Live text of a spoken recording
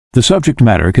The subject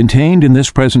matter contained in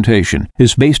this presentation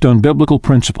is based on biblical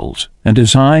principles and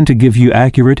designed to give you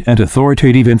accurate and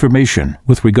authoritative information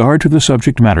with regard to the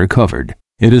subject matter covered.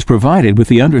 It is provided with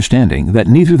the understanding that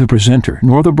neither the presenter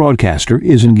nor the broadcaster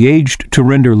is engaged to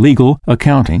render legal,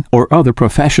 accounting, or other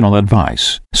professional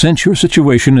advice. Since your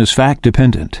situation is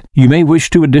fact-dependent, you may wish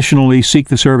to additionally seek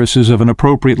the services of an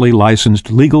appropriately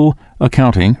licensed legal,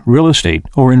 accounting, real estate,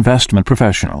 or investment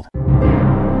professional.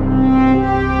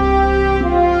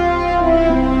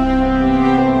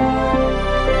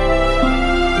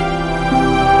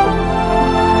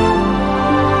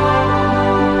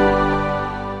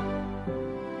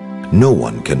 No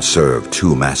one can serve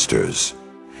two masters.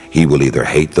 He will either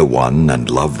hate the one and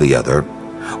love the other,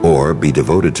 or be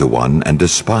devoted to one and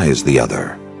despise the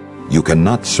other. You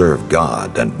cannot serve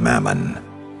God and mammon.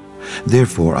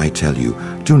 Therefore, I tell you,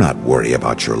 do not worry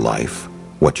about your life,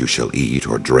 what you shall eat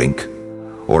or drink,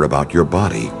 or about your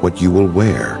body, what you will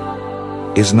wear.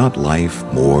 Is not life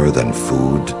more than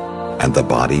food, and the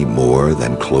body more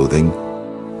than clothing?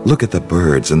 Look at the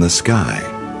birds in the sky.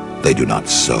 They do not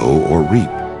sow or reap.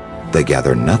 They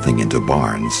gather nothing into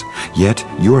barns, yet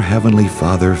your heavenly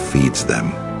Father feeds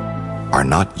them. Are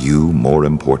not you more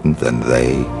important than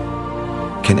they?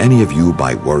 Can any of you,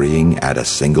 by worrying, add a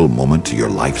single moment to your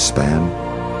lifespan?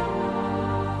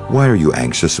 Why are you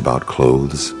anxious about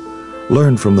clothes?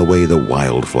 Learn from the way the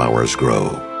wildflowers grow.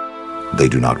 They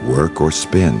do not work or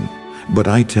spin, but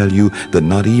I tell you that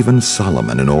not even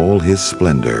Solomon in all his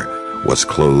splendor was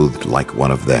clothed like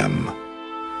one of them.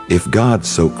 If God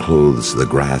so clothes the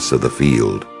grass of the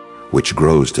field, which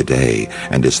grows today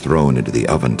and is thrown into the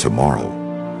oven tomorrow,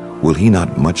 will he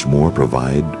not much more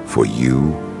provide for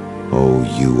you, O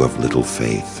you of little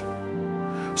faith?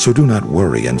 So do not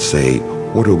worry and say,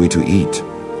 what are we to eat?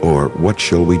 Or what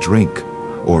shall we drink?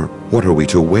 Or what are we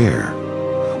to wear?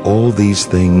 All these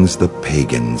things the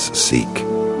pagans seek.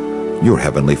 Your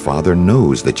heavenly Father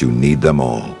knows that you need them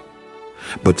all.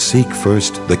 But seek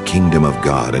first the kingdom of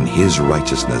God and his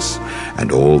righteousness,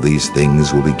 and all these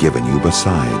things will be given you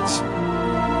besides.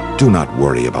 Do not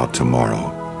worry about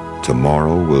tomorrow.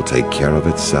 Tomorrow will take care of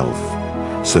itself.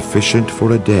 Sufficient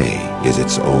for a day is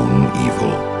its own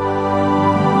evil.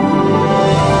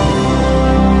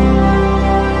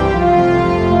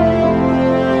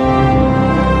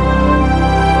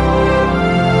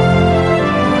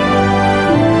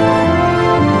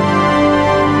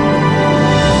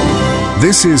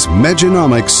 This is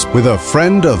Medjonomics with A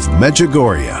Friend of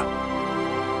Medjugorje.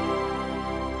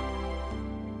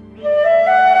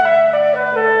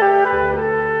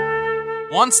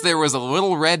 Once there was a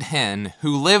little red hen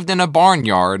who lived in a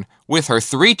barnyard with her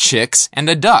 3 chicks and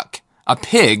a duck, a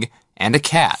pig, and a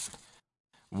cat.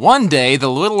 One day the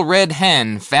little red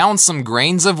hen found some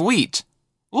grains of wheat.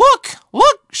 "Look,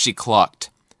 look," she clucked.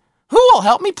 "Who will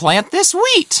help me plant this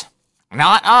wheat?"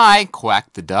 "Not I,"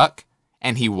 quacked the duck.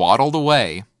 And he waddled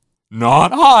away.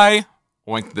 "Not I,"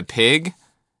 winked the pig,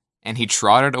 and he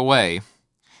trotted away.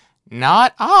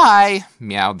 "Not I,"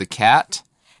 meowed the cat,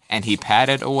 and he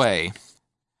padded away.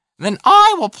 "Then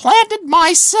I will plant it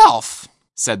myself,"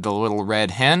 said the little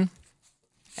red hen.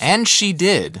 And she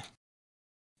did.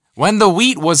 When the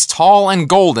wheat was tall and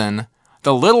golden,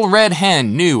 the little red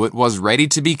hen knew it was ready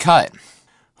to be cut.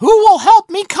 "Who will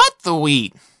help me cut the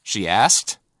wheat?" she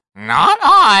asked. "Not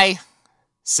I,"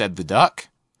 said the duck.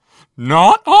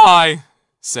 "Not I,"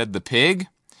 said the pig.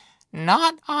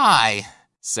 "Not I,"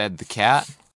 said the cat.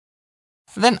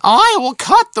 "Then I will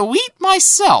cut the wheat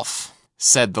myself,"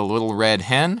 said the little red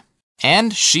hen,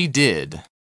 and she did.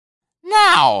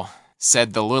 "Now,"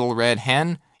 said the little red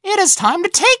hen, "it is time to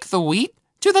take the wheat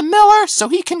to the miller so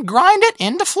he can grind it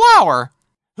into flour.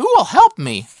 Who will help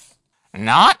me?"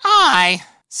 "Not I,"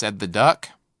 said the duck.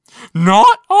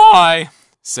 "Not I,"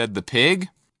 said the pig.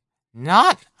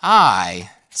 "Not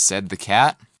I," said the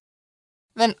cat.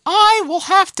 "Then I will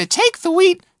have to take the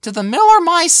wheat to the miller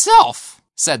myself,"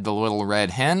 said the little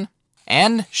red hen,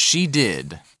 and she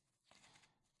did.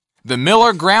 The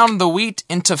miller ground the wheat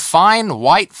into fine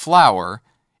white flour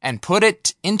and put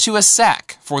it into a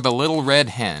sack for the little red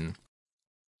hen.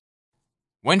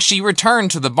 When she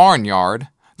returned to the barnyard,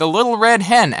 the little red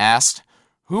hen asked,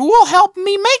 "Who will help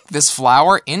me make this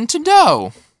flour into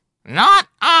dough?" "Not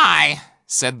I,"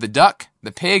 said the duck,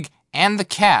 the pig, and the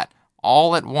cat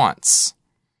all at once.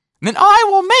 "Then I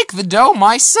will make the dough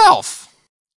myself,"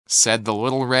 said the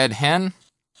little red hen,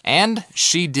 and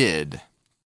she did.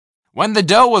 When the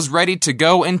dough was ready to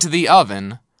go into the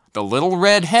oven, the little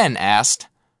red hen asked,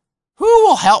 "Who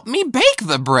will help me bake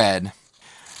the bread?"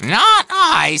 "Not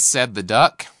I," said the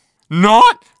duck.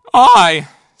 "Not I,"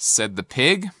 said the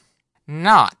pig.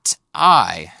 "Not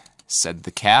I," said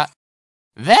the cat.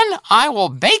 Then I will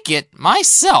bake it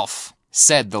myself,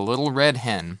 said the little red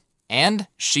hen, and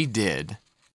she did.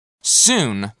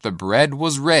 Soon the bread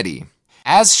was ready.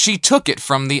 As she took it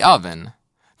from the oven,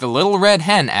 the little red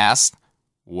hen asked,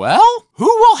 "Well, who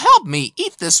will help me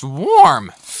eat this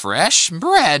warm, fresh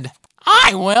bread?"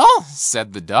 "I will,"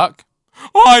 said the duck.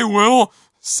 "I will,"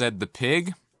 said the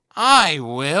pig. "I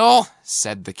will,"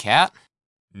 said the cat.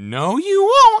 "No,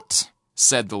 you won't,"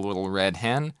 said the little red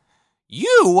hen.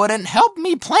 "You wouldn't help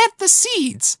me plant the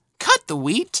seeds, cut the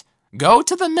wheat, go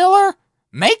to the miller,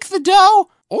 make the dough,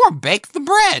 or bake the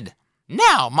bread.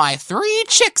 Now my 3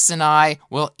 chicks and I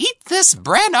will eat this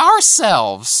bread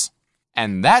ourselves."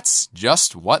 And that's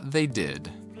just what they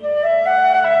did.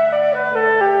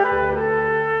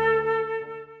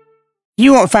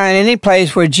 You won't find any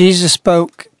place where Jesus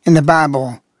spoke in the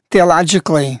Bible,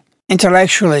 theologically,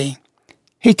 intellectually.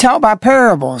 He taught by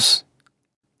parables.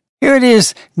 Here it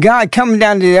is, God coming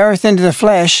down to the earth into the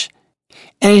flesh,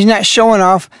 and he's not showing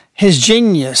off his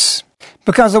genius,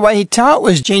 because the way he taught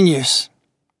was genius.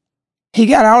 He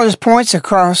got all his points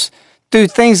across through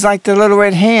things like the little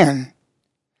red hen.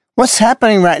 What's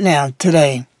happening right now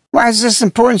today? Why is this an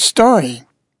important story?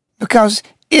 Because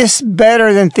it's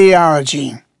better than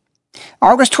theology.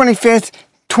 August 25th,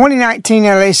 2019,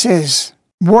 LA says,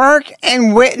 "Work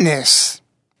and witness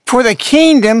for the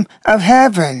kingdom of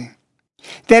heaven,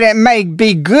 that it may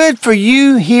be good for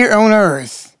you here on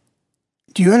earth."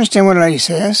 Do you understand what a lady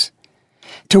says?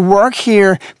 To work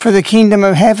here for the kingdom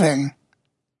of heaven.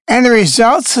 And the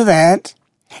results of that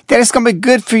it's going to be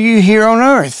good for you here on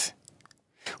earth.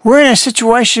 We're in a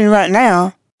situation right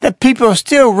now that people are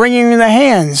still wringing their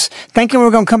hands, thinking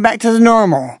we're going to come back to the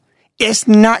normal. It's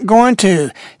not going to.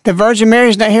 The Virgin Mary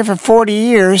is not here for 40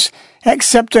 years,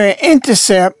 except to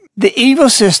intercept the evil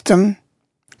system,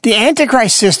 the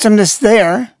Antichrist system that's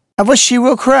there, of which she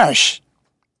will crush.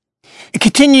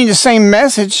 Continuing the same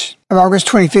message of August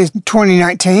 25th,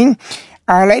 2019,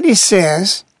 Our Lady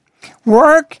says,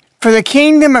 "Work for the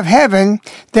kingdom of heaven,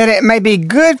 that it may be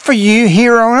good for you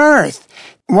here on earth."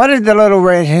 What did the little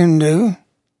red hen do?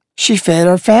 She fed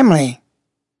her family.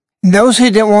 Those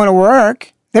who didn't want to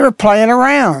work, they were playing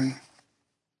around.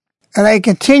 And it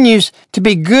continues to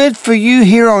be good for you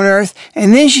here on earth.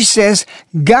 And then she says,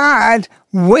 God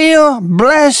will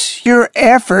bless your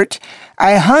effort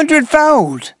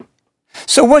 100-fold.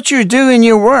 So what you do in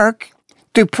your work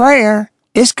through prayer,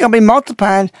 it's going to be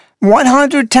multiplied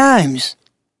 100 times.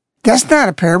 That's not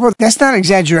a parable. That's not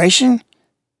exaggeration.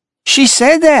 She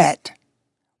said that.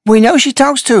 We know she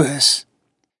talks to us.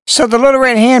 So the little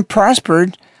red hen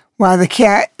prospered while the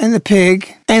cat and the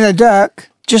pig and the duck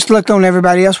just looked on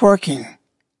everybody else working.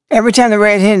 Every time the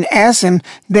red hen asked them,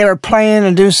 they were playing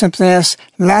and doing something else,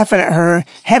 laughing at her,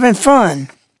 having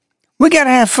fun. We got to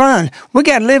have fun. We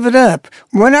got to live it up.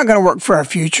 We're not going to work for our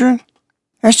future.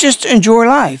 Let's just enjoy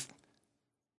life.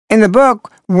 In the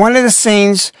book, one of the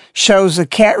scenes shows the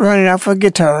cat running off with a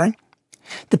guitar,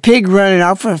 the pig running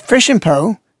off with a fishing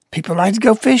pole. People like to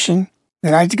go fishing.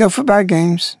 They like to go football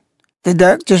games. The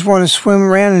duck just want to swim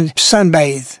around and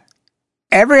sunbathe.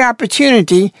 Every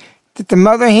opportunity that the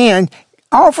mother hen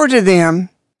offered to them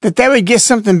that they would get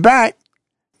something back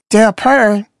to help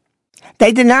her,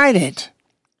 they denied it.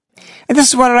 And this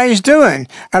is what a lady's doing.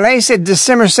 A lady said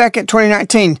December 2nd,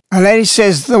 2019, a lady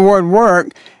says the word work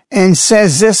and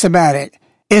says this about it,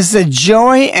 is the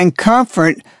joy and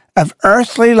comfort of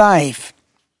earthly life.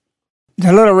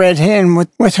 The little red hen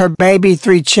with her baby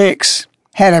 3 chicks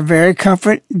had a very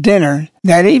comfort dinner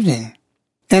that evening.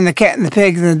 And the cat and the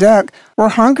pig and the duck were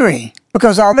hungry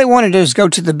because all they wanted to do is go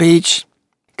to the beach,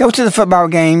 go to the football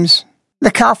games,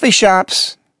 the coffee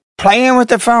shops, playing with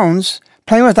their phones,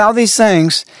 playing with all these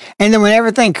things. And then when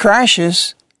everything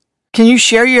crashes, can you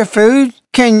share your food?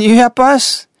 Can you help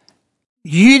us?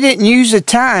 You didn't use the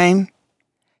time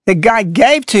that God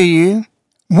gave to you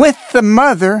with the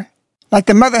mother, like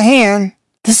the mother hen.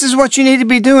 This is what you need to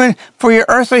be doing for your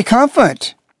earthly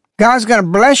comfort. God's going to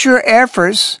bless your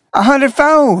efforts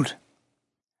 100-fold.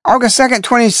 August 2nd,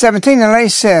 2017, the lady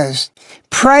says,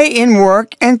 pray in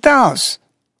work and thoughts.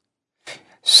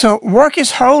 So work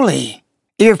is holy.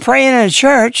 If you're praying in a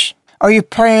church or you're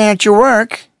praying at your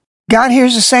work, God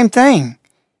hears the same thing.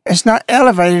 It's not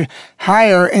elevated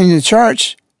higher in the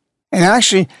church. And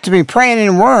actually, to be praying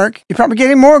in work, you're probably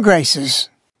getting more graces.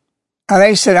 A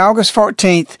lady said, August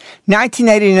 14th,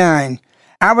 1989,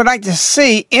 I would like to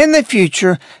see in the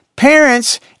future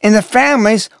parents in the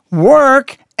families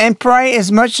work and pray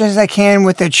as much as they can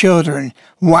with their children.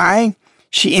 Why?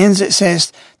 She ends it,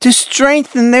 says, to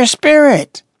strengthen their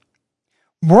spirit.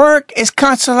 Work is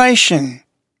consolation.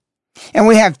 And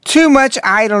we have too much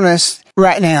idleness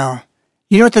right now.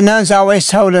 You know what the nuns always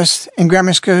told us in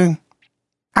grammar school?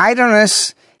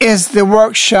 Idleness is the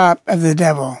workshop of the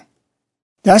devil.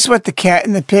 That's what the cat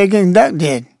and the pig and the duck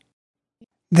did.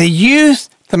 The youth,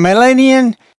 the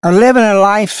millennium, are living a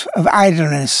life of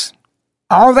idleness.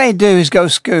 All they do is go to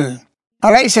school.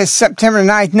 Our lady says September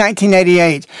 9th,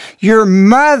 1988, your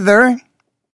mother,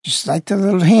 just like the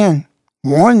little hen,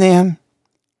 warned them,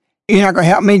 you're not going to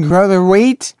help me grow the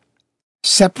wheat,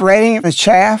 separating the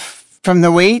chaff from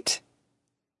the wheat.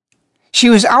 She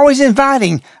was always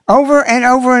inviting over and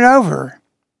over and over.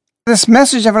 This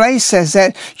message of Our Lady says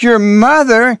that your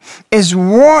mother is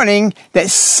warning that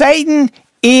Satan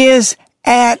is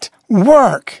at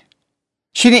work.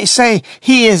 She didn't say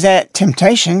he is at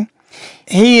temptation.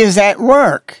 He is at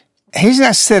work. He's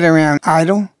not sitting around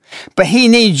idle, but he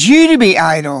needs you to be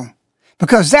idle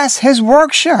because that's his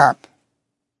workshop.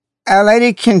 Our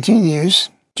Lady continues,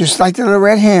 just like the little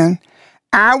red hen,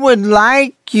 I would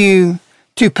like you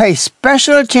to pay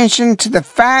special attention to the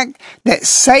fact that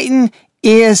Satan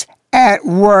is at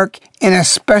work in a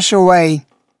special way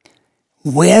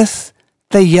with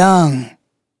the young.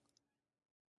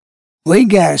 We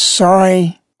got a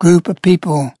sorry group of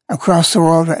people across the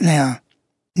world right now,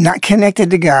 not connected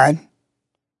to God.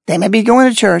 They may be going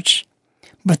to church,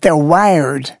 but they're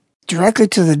wired directly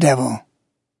to the devil.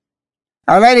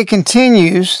 Our Lady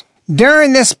continues,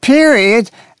 during this period,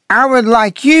 I would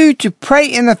like you to pray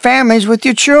in the families with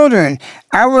your children.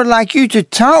 I would like you to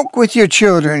talk with your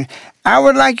children. I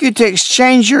would like you to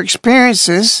exchange your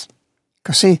experiences.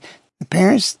 Because see, the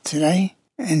parents today,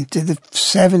 into the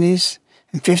 70s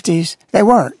and 50s, they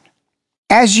worked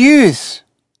as youth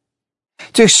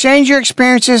to exchange your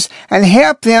experiences and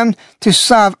help them to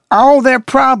solve all their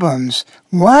problems.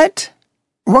 What?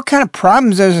 What kind of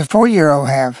problems does a 4-year-old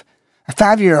have? A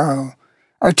 5-year-old?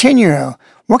 Or a 10-year-old?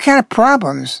 What kind of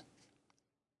problems?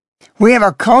 We have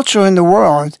a culture in the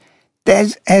world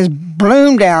that has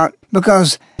bloomed out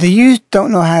because the youth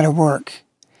don't know how to work.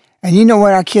 And you know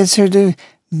what our kids here do?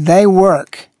 They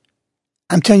work.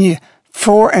 I'm telling you,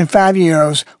 4 and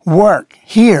 5-year-olds work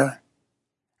here.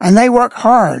 And they work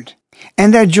hard.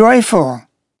 And they're joyful.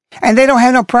 And they don't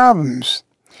have no problems.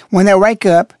 When they wake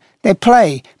up, they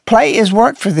play. Play is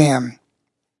work for them.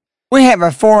 We have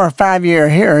a 4 or 5-year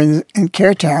here in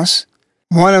Carrot House.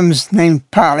 One of them's named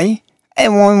Polly,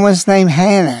 and one was named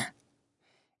Hannah.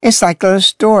 It's like a little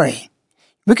story.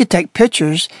 We could take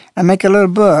pictures and make a little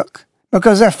book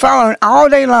because they're following all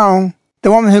day long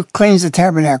the woman who cleans the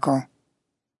tabernacle.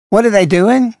 What are they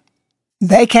doing?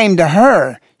 They came to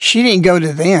her. She didn't go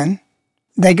to them.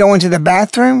 They go into the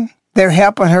bathroom. They're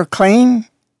helping her clean.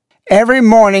 Every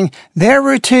morning, their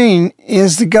routine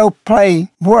is to go play,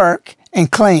 work,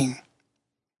 and clean.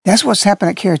 That's what's happening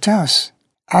at Carrot House.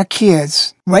 Our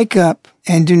kids wake up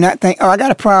and do not think, oh, I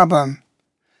got a problem.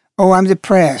 Oh, I'm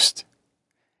depressed.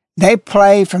 They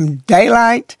play from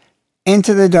daylight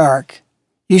into the dark.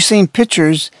 You've seen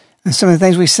pictures and some of the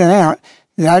things we sent out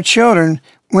that our children,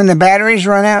 when the batteries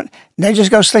run out, they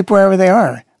just go sleep wherever they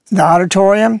are. The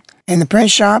auditorium, in the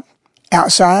print shop,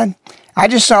 outside. I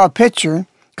just saw a picture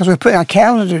because we're putting our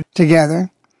calendar together,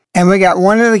 and we got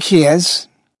one of the kids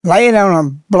laying on a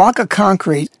block of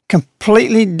concrete,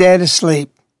 completely dead asleep.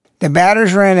 The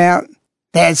batteries ran out.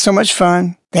 They had so much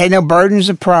fun. They had no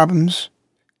burdens or problems.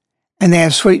 And they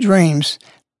have sweet dreams.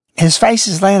 His face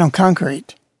is laying on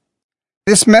concrete.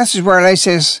 This message where they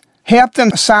says, help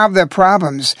them solve their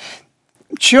problems.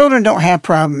 Children don't have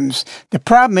problems. The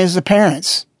problem is the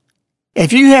parents.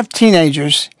 If you have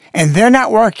teenagers and they're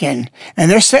not working and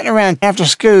they're sitting around after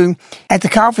school at the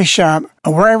coffee shop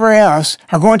or wherever else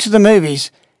or going to the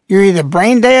movies, you're either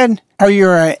brain dead or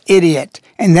you're an idiot.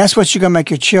 And that's what you're going to make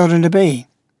your children to be.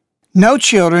 No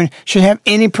children should have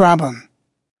any problem.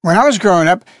 When I was growing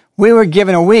up, we were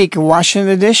given a week of washing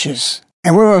the dishes.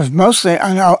 And we were mostly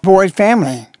an boy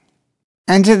family.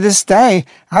 And to this day,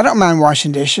 I don't mind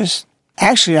washing dishes.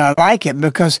 Actually, I like it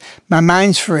because my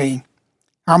mind's free.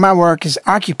 All my work is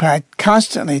occupied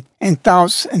constantly in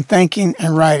thoughts and thinking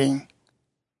and writing.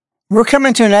 We're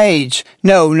coming to an age.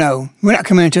 No, we're not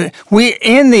coming into it. We're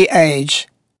in the age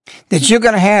that you're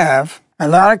going to have a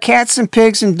lot of cats and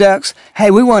pigs and ducks. Hey,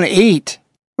 we want to eat.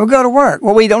 We'll go to work.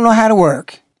 Well, we don't know how to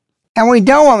work. And we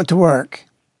don't want to work.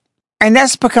 And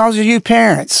that's because of you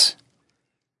parents.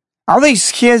 All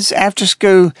these kids after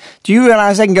school, do you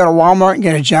realize they can go to Walmart and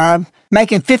get a job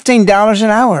making $15 an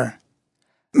hour?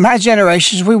 My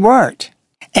generations, we worked.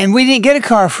 And we didn't get a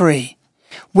car free.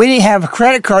 We didn't have a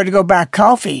credit card to go buy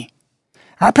coffee.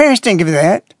 Our parents didn't give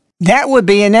that. That would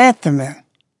be anathema.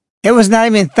 It was not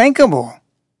even thinkable.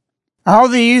 All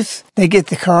the youth, they get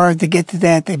the car, they get to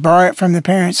that, they borrow it from the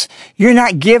parents. You're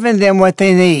not giving them what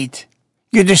they need.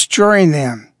 You're destroying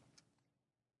them.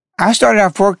 I started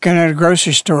off working at a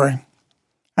grocery store.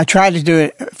 I tried to do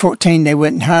it at 14. They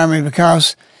wouldn't hire me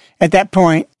because at that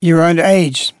point, you were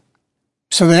underage.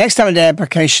 So the next time I did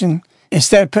application,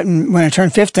 instead of putting, when I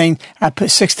turned 15, I put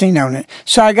 16 on it.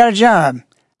 So I got a job.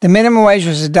 The minimum wage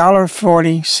was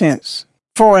 $1.40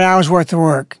 for an hour's worth of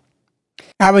work.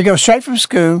 I would go straight from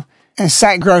school and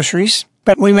sack groceries,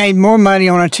 but we made more money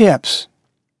on our tips.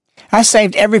 I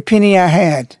saved every penny I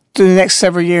had through the next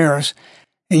several years.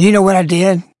 And you know what I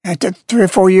did after 3 or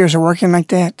 4 years of working like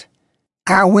that?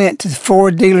 I went to the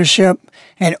Ford dealership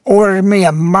and ordered me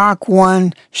a Mach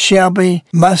 1 Shelby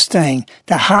Mustang,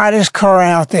 the hottest car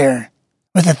out there,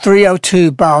 with a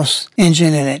 302 Boss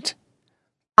engine in it.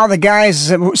 All the guys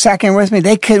that were sacking with me,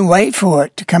 they couldn't wait for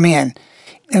it to come in.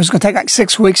 It was going to take like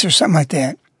 6 weeks or something like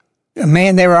that.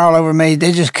 Man, they were all over me.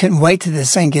 They just couldn't wait till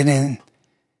this thing get in.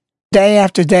 Day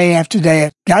after day after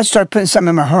day, God started putting something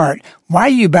in my heart. Why are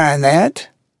you buying that?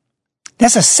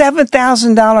 That's a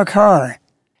 $7,000 car.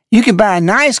 You can buy a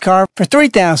nice car for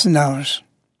 $3,000.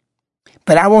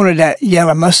 But I wanted that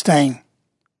yellow Mustang.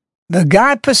 But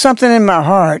God put something in my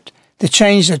heart to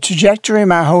change the trajectory of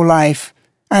my whole life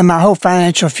and my whole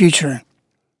financial future.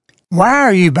 Why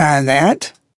are you buying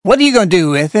that? What are you going to do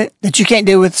with it that you can't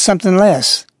do with something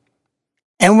less?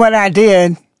 And what I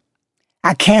did,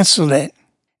 I canceled it.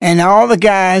 And all the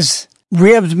guys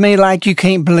ribbed me like you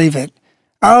can't believe it.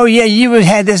 Oh, yeah, you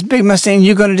had this big Mustang,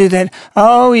 you're going to do that.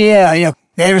 Oh, yeah.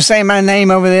 They were saying my name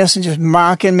over this and just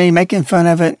mocking me, making fun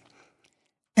of it.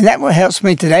 And that what helps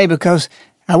me today because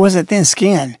I wasn't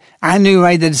thin-skinned. I knew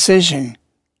I made the decision.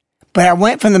 But I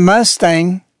went from the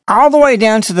Mustang all the way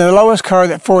down to the lowest car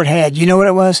that Ford had. You know what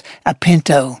it was? A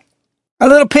Pinto. A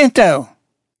little Pinto.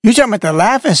 You're talking about the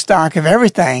laughing stock of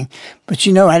everything. But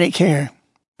you know, I didn't care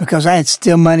because I had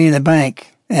still money in the bank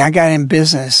and I got in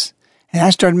business and I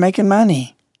started making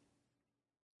money.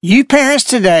 You parents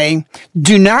today,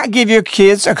 do not give your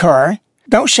kids a car.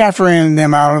 Don't chaperone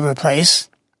them all over the place.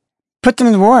 Put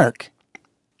them to work.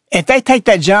 If they take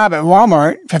that job at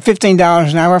Walmart for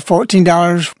 $15 an hour,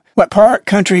 $14, what part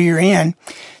country you're in,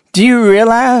 do you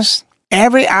realize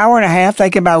every hour and a half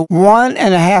they can buy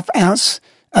 1.5 ounce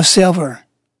of silver?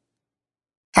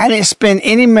 I didn't spend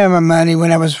any of my money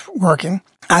when I was working.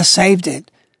 I saved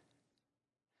it.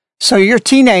 So your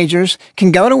teenagers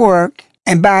can go to work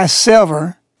and buy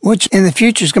silver, which in the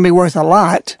future is going to be worth a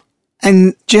lot,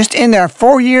 and just in their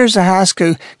 4 years of high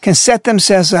school can set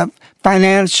themselves up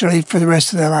financially for the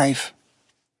rest of their life.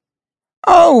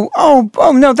 Oh,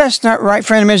 no, that's not right,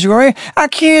 Friend of Medjugorje. Our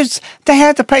kids, they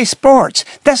have to play sports.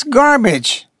 That's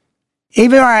garbage.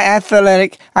 Even though I'm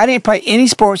athletic, I didn't play any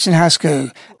sports in high school.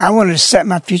 I wanted to set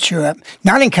my future up.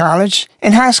 Not in college,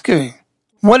 in high school.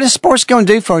 What is sports going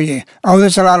to do for you? Oh,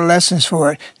 there's a lot of lessons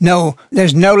for it. No,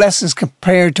 there's no lessons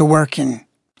compared to working.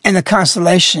 And the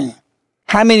constellation.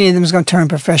 How many of them is going to turn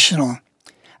professional?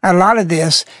 A lot of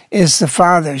this is the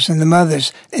fathers and the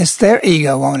mothers. It's their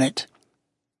ego on it.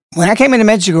 When I came into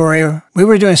Medjugorje, we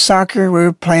were doing soccer, we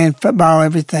were playing football,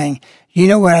 everything. You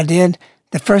know what I did?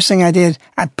 The first thing I did,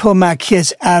 I pulled my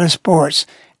kids out of sports,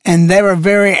 and they were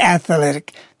very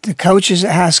athletic. The coaches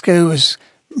at high school was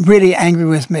really angry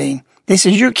with me. They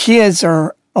said, your kids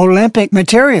are Olympic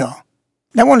material.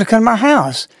 They wanted to come to my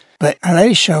house. But a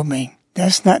lady showed me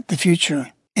that's not the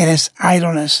future, and it's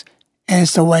idleness, and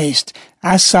it's a waste.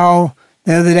 I saw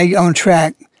the other day on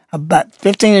track about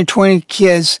 15 or 20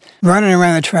 kids running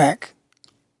around the track.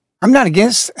 I'm not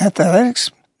against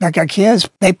athletics. Like our kids,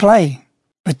 they play.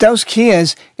 But those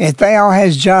kids, if they all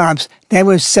had jobs, they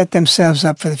would set themselves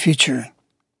up for the future.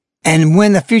 And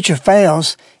when the future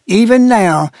fails, even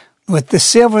now, with the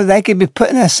silver they could be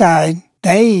putting aside,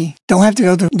 they don't have to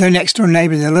go to their next door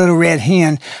neighbor, the little red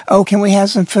hen. Oh, can we have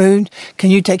some food?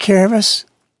 Can you take care of us?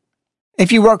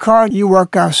 If you work hard, you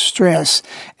work off stress,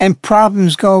 and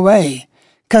problems go away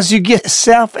because you get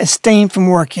self-esteem from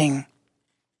working.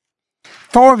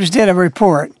 Forbes did a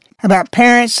report about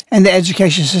parents and the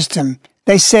education system.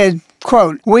 They said,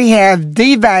 quote, we have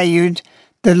devalued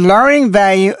the learning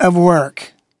value of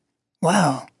work.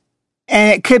 Wow.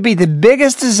 And it could be the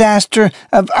biggest disaster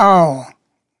of all.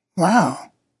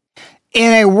 Wow.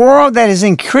 In a world that has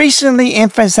increasingly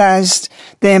emphasized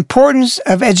the importance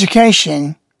of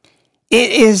education,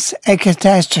 it is a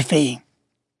catastrophe.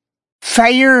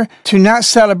 Failure to not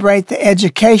celebrate the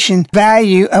education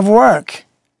value of work.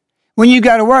 When you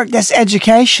go to work, that's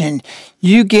education.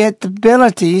 You get the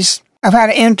abilities of how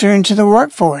to enter into the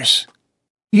workforce.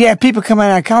 You have people coming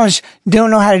out of college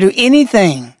don't know how to do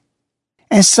anything.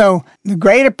 And so the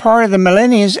greater part of the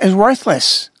millennials is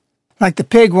worthless. Like the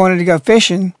pig wanted to go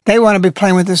fishing, they want to be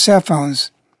playing with their cell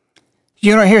phones.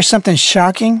 You want to hear something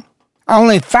shocking?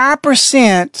 Only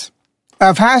 5%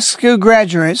 of high school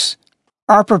graduates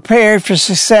are prepared for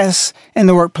success in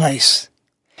the workplace.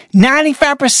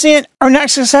 95% are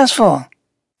not successful.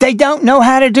 They don't know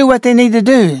how to do what they need to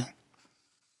do.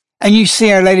 And you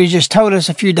see, our lady just told us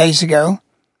a few days ago,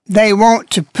 they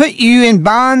want to put you in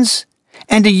bonds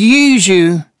and to use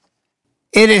you.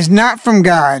 It is not from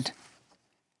God.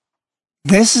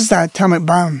 This is the atomic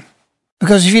bomb.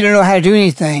 Because if you don't know how to do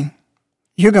anything,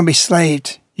 you're going to be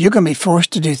slaved. You're going to be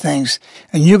forced to do things.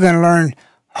 And you're going to learn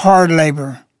hard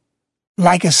labor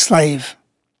like a slave.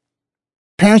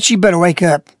 Parents, you better wake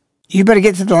up. You better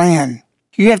get to the land.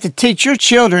 You have to teach your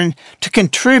children to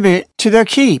contribute to their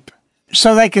keep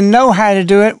so they can know how to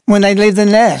do it when they leave the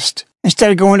nest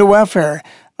instead of going to welfare.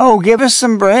 Oh, give us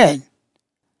some bread.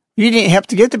 You didn't help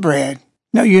to get the bread.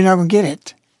 No, you're not going to get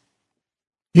it.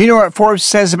 You know what Forbes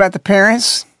says about the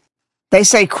parents? They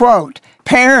say, quote,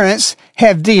 parents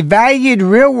have devalued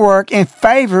real work in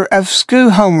favor of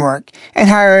school homework and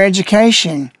higher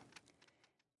education.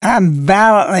 I'm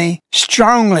violently,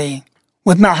 strongly,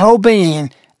 with my whole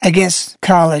being, against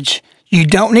college. You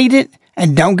don't need it,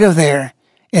 and don't go there.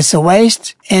 It's a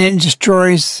waste, and it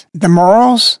destroys the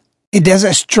morals. It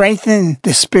doesn't strengthen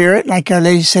the spirit, like our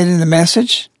lady said in the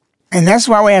message. And that's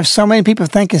why we have so many people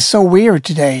think it's so weird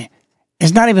today.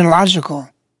 It's not even logical.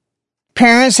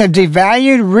 Parents have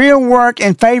devalued real work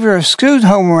in favor of school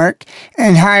homework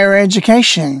and higher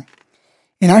education.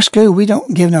 In our school, we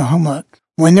don't give no homework.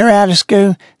 When they're out of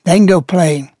school, they can go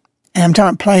play. And I'm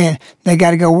talking playing, they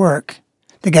got to go work.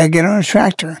 They got to get on a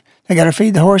tractor. They got to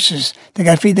feed the horses. They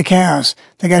got to feed the cows.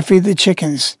 They got to feed the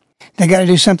chickens. They got to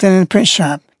do something in the print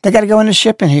shop. They got to go into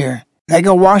shipping here. They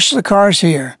go wash the cars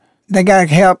here. They got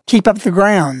to help keep up the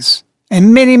grounds.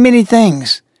 And many, many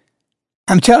things.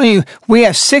 I'm telling you, we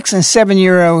have 6- and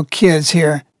 7-year-old kids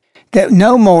here that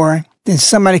know more than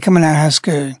somebody coming out of high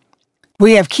school.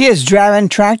 We have kids driving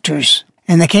tractors,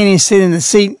 and they can't even sit in the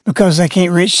seat because they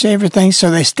can't reach everything, so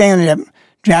they stand up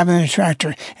driving the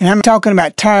tractor. And I'm talking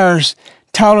about tires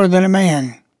taller than a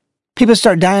man. People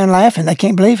start dying laughing. They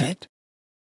can't believe it.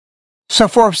 So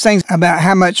Forbes thinks about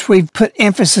how much we've put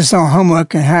emphasis on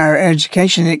homework and higher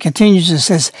education. It continues and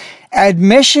says,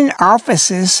 admission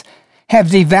offices have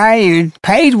devalued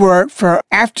paid work for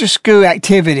after-school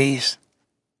activities.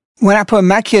 When I put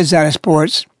my kids out of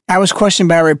sports, I was questioned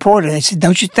by a reporter. They said,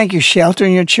 don't you think you're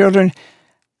sheltering your children?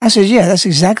 I said, yeah, that's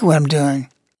exactly what I'm doing.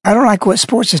 I don't like what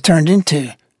sports has turned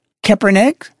into.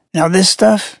 Kaepernick and all this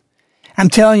stuff. I'm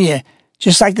telling you,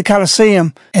 just like the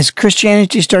Coliseum, as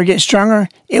Christianity started getting stronger,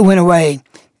 it went away.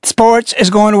 Sports is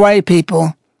going away,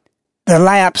 people. The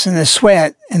laps and the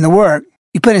sweat and the work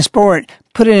you put in sport,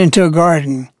 put it into a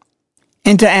garden,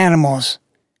 into animals,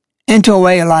 into a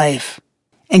way of life.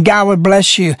 And God would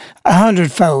bless you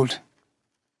 100-fold.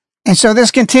 And so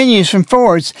this continues from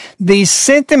Forbes. These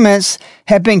sentiments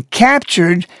have been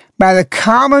captured by the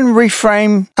common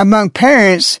refrain among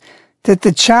parents that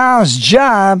the child's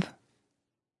job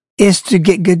is to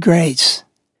get good grades.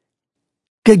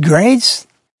 Good grades?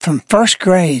 From first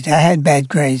grade, I had bad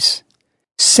grades.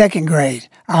 Second grade,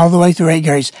 all the way through 8th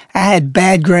grades, I had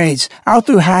bad grades. All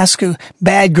through high school,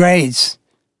 bad grades.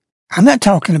 I'm not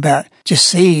talking about just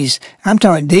C's. I'm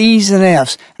talking D's and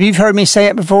F's. You've heard me say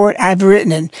it before. I've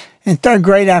written it. In 3rd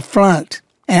grade, I flunked.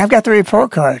 And I've got the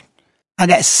report card. I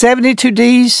got 72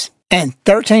 D's and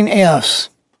 13 F's.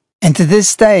 And to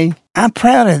this day, I'm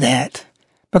proud of that.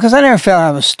 Because I never felt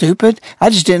I was stupid. I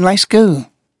just didn't like school.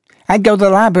 I'd go to the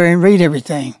library and read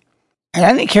everything. And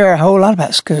I didn't care a whole lot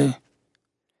about school.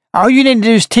 All you need to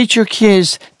do is teach your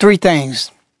kids 3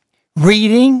 things.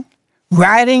 Reading,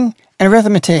 writing, and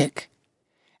arithmetic.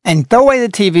 And throw away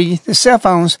the TV, the cell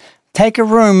phones, take a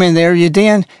room in there, your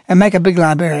den, and make a big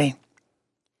library.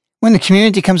 When the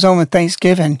community comes home on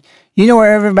Thanksgiving, you know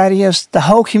where everybody is? The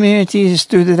whole community is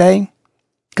through the day.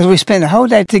 Because we spend the whole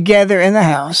day together in the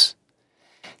house.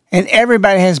 And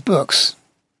everybody has books.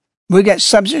 We got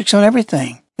subjects on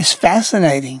everything. It's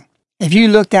fascinating. If you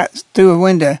looked out through a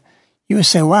window, you would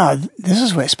say, wow, this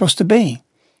is what it's supposed to be.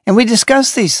 And we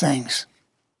discuss these things.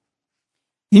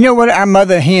 You know what our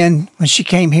mother hen, when she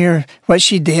came here, what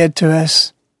she did to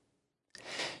us?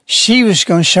 She was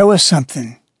going to show us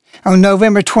something. On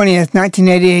November 20th,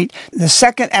 1988, the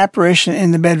second apparition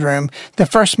in the bedroom, the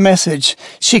first message,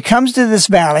 she comes to this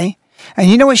valley, and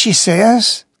you know what she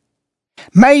says?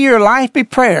 May your life be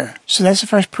prayer. So that's the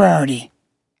first priority.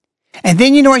 And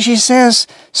then you know what she says?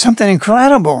 Something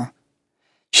incredible.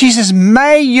 She says,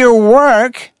 may your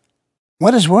work.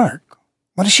 What is work?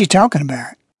 What is she talking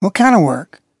about? What kind of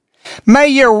work? May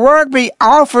your work be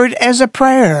offered as a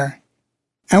prayer.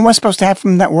 And what's supposed to happen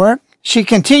from that work? she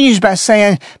continues by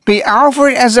saying, be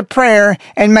offered as a prayer,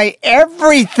 and may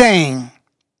everything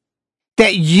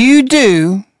that you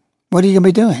do, what are you going to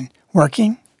be doing?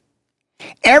 Working?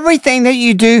 Everything that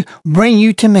you do bring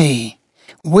you to me.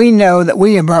 We know that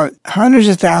we have brought hundreds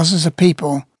of thousands of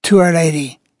people to Our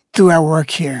Lady through our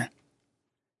work here.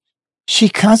 She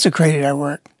consecrated our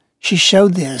work. She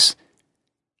showed this.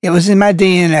 It was in my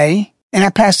DNA, and I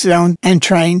passed it on and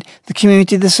trained the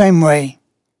community the same way.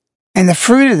 And the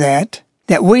fruit of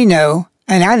that we know,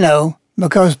 and I know,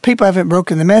 because people haven't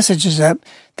broken the messages up,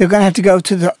 they're going to have to go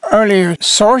to the earlier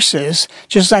sources,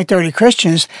 just like the early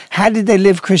Christians. How did they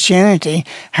live Christianity?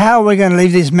 How are we going to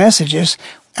leave these messages?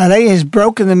 Our Lady has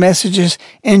broken the messages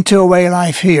into a way of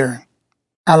life here.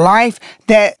 A life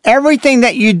that everything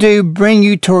that you do bring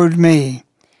you toward me.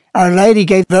 Our Lady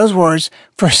gave those words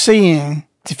foreseeing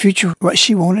the future, what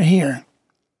she wanted here.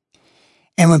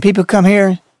 And when people come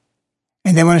here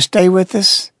and they want to stay with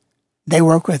us, they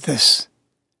work with us.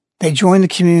 They join the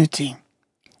community.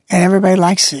 And everybody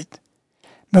likes it.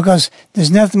 Because there's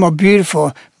nothing more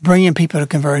beautiful bringing people to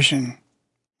conversion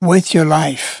with your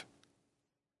life.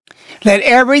 Let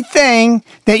everything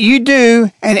that you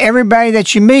do and everybody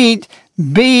that you meet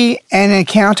be an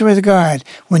encounter with God.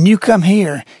 When you come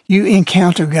here, you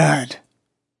encounter God.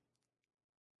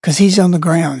 Because He's on the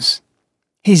grounds.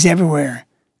 He's everywhere.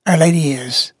 Our Lady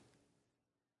is.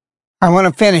 I want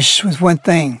to finish with one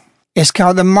thing. It's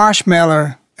called the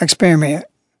marshmallow experiment.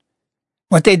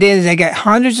 What they did is they got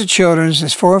hundreds of children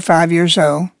that's 4 or 5 years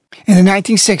old in the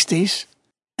 1960s,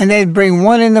 and they'd bring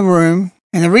one in the room,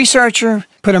 and the researcher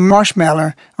put a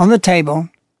marshmallow on the table,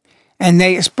 and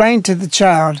they explained to the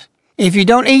child, if you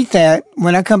don't eat that,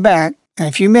 when I come back in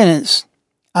a few minutes,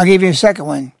 I'll give you a second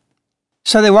one.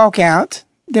 So they walk out.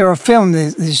 They were filming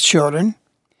these children,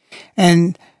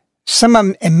 and some of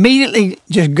them immediately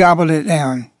just gobbled it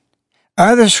down.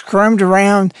 Others squirmed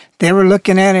around. They were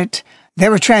looking at it. They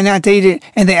were trying not to eat it,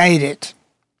 and they ate it.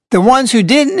 The ones who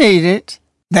didn't eat it,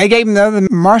 they gave them the other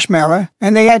marshmallow,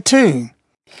 and they had two.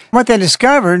 What they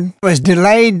discovered was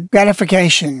delayed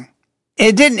gratification.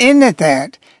 It didn't end at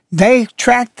that. They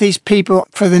tracked these people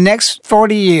for the next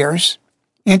 40 years.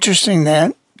 Interesting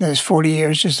that is 40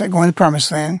 years, just like going to the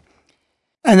Promised Land.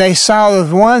 And they saw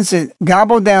the ones that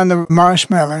gobbled down the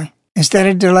marshmallow instead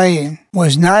of delaying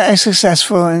was not as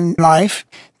successful in life.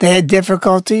 They had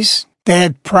difficulties. They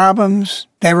had problems.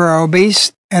 They were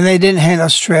obese. And they didn't handle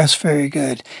stress very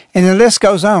good. And the list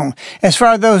goes on. As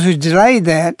far as those who delayed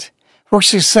that were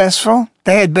successful,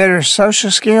 they had better social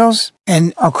skills.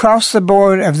 And across the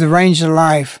board of the range of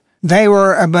life, they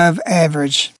were above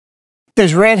average.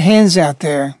 There's red hens out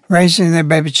there raising their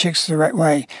baby chicks the right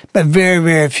way, but very,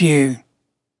 very few.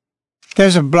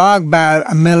 There's a blog by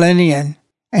a millennial,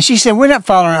 and she said, we're not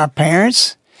following our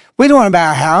parents. We don't want to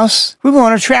buy a house. We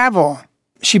want to travel.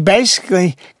 She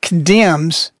basically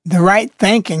condemns the right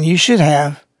thinking you should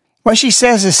have. What she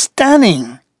says is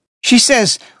stunning. She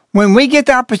says, when we get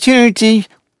the opportunity,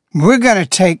 we're going to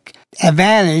take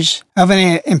advantage of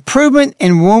an improvement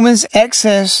in women's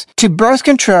access to birth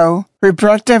control,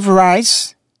 reproductive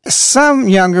rights. Some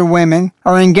younger women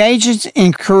are engaged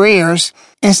in careers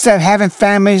instead of having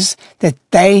families that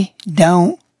they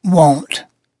don't want.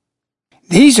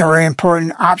 These are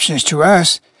important options to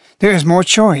us. There is more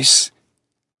choice.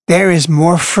 There is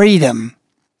more freedom.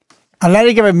 I let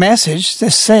her give a message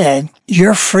that said,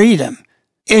 your freedom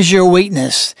is your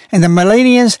weakness. And the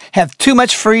millennials have too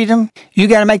much freedom. You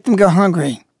got to make them go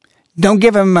hungry. Don't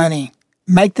give them money.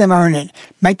 Make them earn it.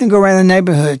 Make them go around the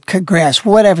neighborhood, cut grass,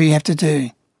 whatever you have to do.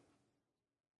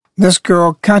 This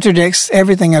girl contradicts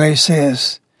everything Ellie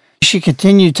says. She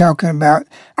continued talking about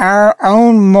our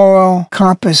own moral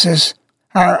compasses,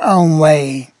 our own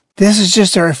way. This is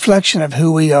just a reflection of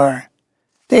who we are.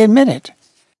 They admit it.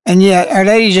 And yet, Our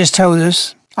Lady just told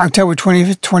us, October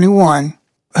 20th, 21,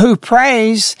 who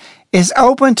prays is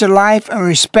open to life and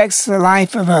respects the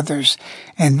life of others.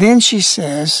 And then she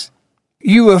says,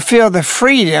 you will feel the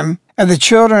freedom of the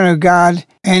children of God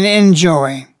and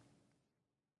enjoy.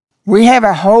 We have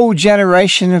a whole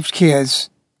generation of kids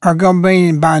are going to be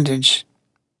in bondage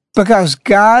because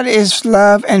God is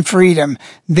love and freedom.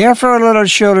 Therefore, little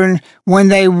children, when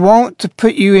they want to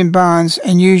put you in bonds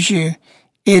and use you,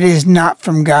 it is not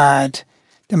from God.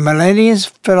 The millennials'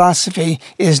 philosophy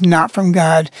is not from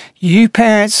God. You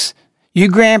parents, you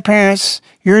grandparents,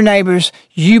 your neighbors,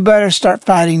 you better start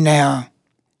fighting now.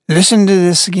 Listen to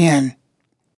this again.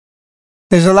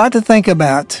 There's a lot to think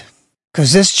about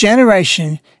because this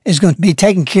generation is going to be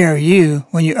taking care of you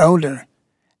when you're older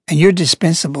and you're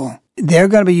dispensable. They're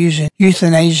going to be using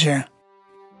euthanasia.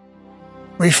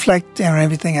 Reflect on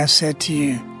everything I said to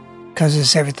you because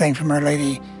it's everything from Our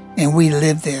Lady and we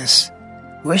live this.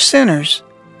 We're sinners,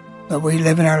 but we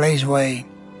live in Our Lady's way.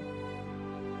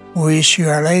 We wish you,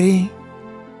 Our Lady.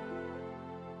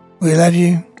 We love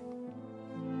you.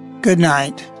 Good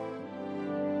night.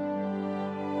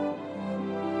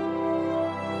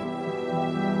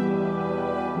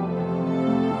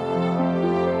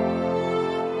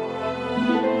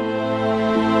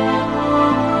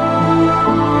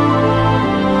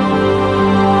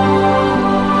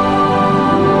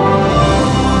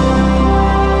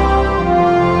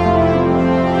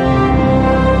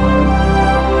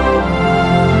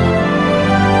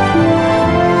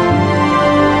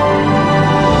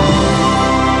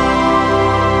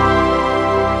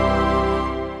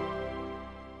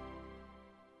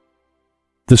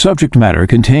 The subject matter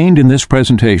contained in this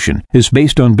presentation is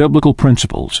based on biblical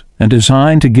principles and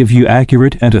designed to give you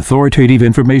accurate and authoritative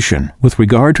information with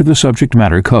regard to the subject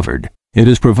matter covered. It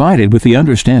is provided with the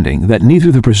understanding that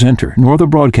neither the presenter nor the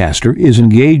broadcaster is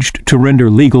engaged to render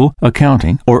legal,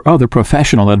 accounting, or other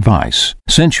professional advice.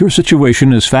 Since your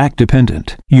situation is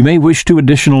fact-dependent, you may wish to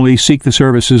additionally seek the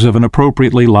services of an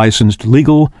appropriately licensed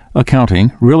legal,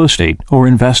 accounting, real estate, or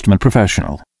investment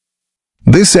professional.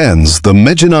 This ends the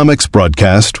Medjunomics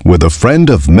broadcast with A Friend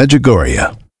of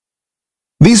Medjugorje.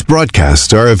 These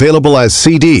broadcasts are available as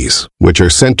CDs, which are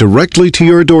sent directly to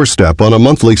your doorstep on a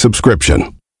monthly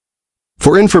subscription.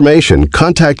 For information,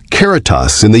 contact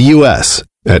Caritas in the U.S.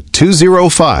 at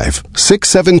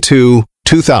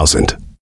 205-672-2000.